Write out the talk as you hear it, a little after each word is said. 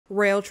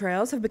Rail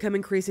trails have become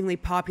increasingly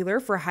popular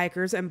for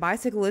hikers and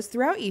bicyclists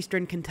throughout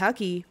eastern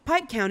Kentucky.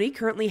 Pike County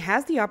currently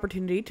has the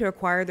opportunity to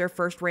acquire their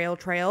first rail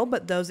trail,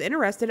 but those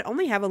interested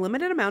only have a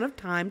limited amount of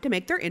time to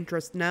make their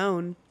interest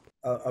known.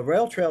 A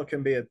rail trail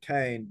can be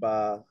obtained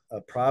by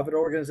a private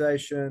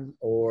organization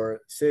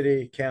or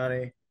city,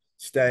 county,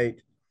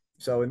 state.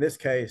 So in this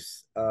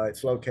case,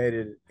 it's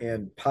located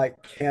in Pike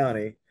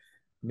County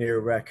near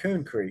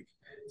Raccoon Creek.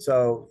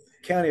 So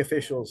county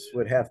officials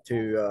would have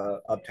to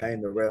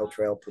obtain the rail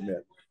trail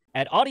permit.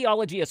 At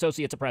Audiology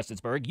Associates of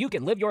Prestonsburg, you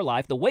can live your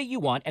life the way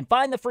you want and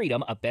find the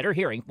freedom of better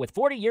hearing. With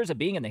 40 years of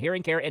being in the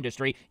hearing care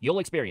industry, you'll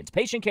experience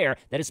patient care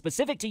that is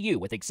specific to you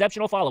with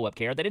exceptional follow-up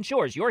care that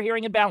ensures your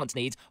hearing and balance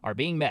needs are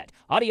being met.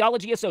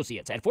 Audiology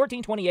Associates at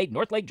 1428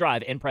 North Lake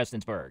Drive in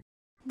Prestonsburg.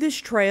 This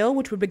trail,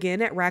 which would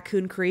begin at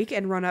Raccoon Creek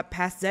and run up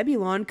past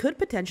Zebulon, could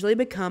potentially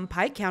become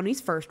Pike County's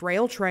first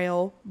rail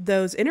trail.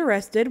 Those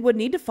interested would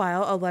need to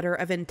file a letter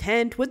of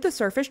intent with the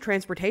Surface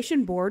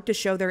Transportation Board to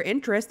show their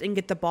interest and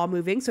get the ball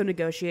moving so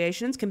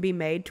negotiations can be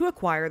made to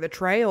acquire the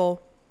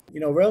trail.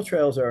 Rail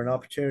trails are an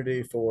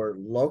opportunity for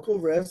local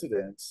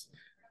residents,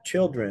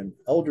 children,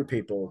 older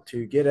people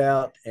to get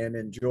out and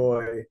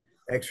enjoy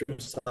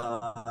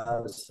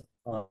exercise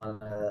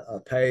on a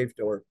paved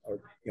or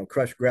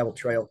crushed gravel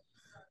trail,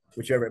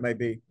 whichever it may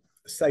be,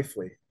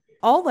 safely.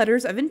 All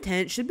letters of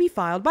intent should be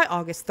filed by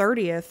August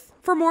 30th.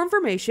 For more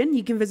information,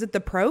 you can visit the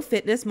Pro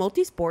Fitness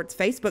Multisports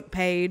Facebook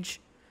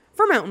page.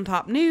 For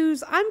Mountaintop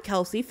News, I'm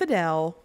Kelsey Fidel.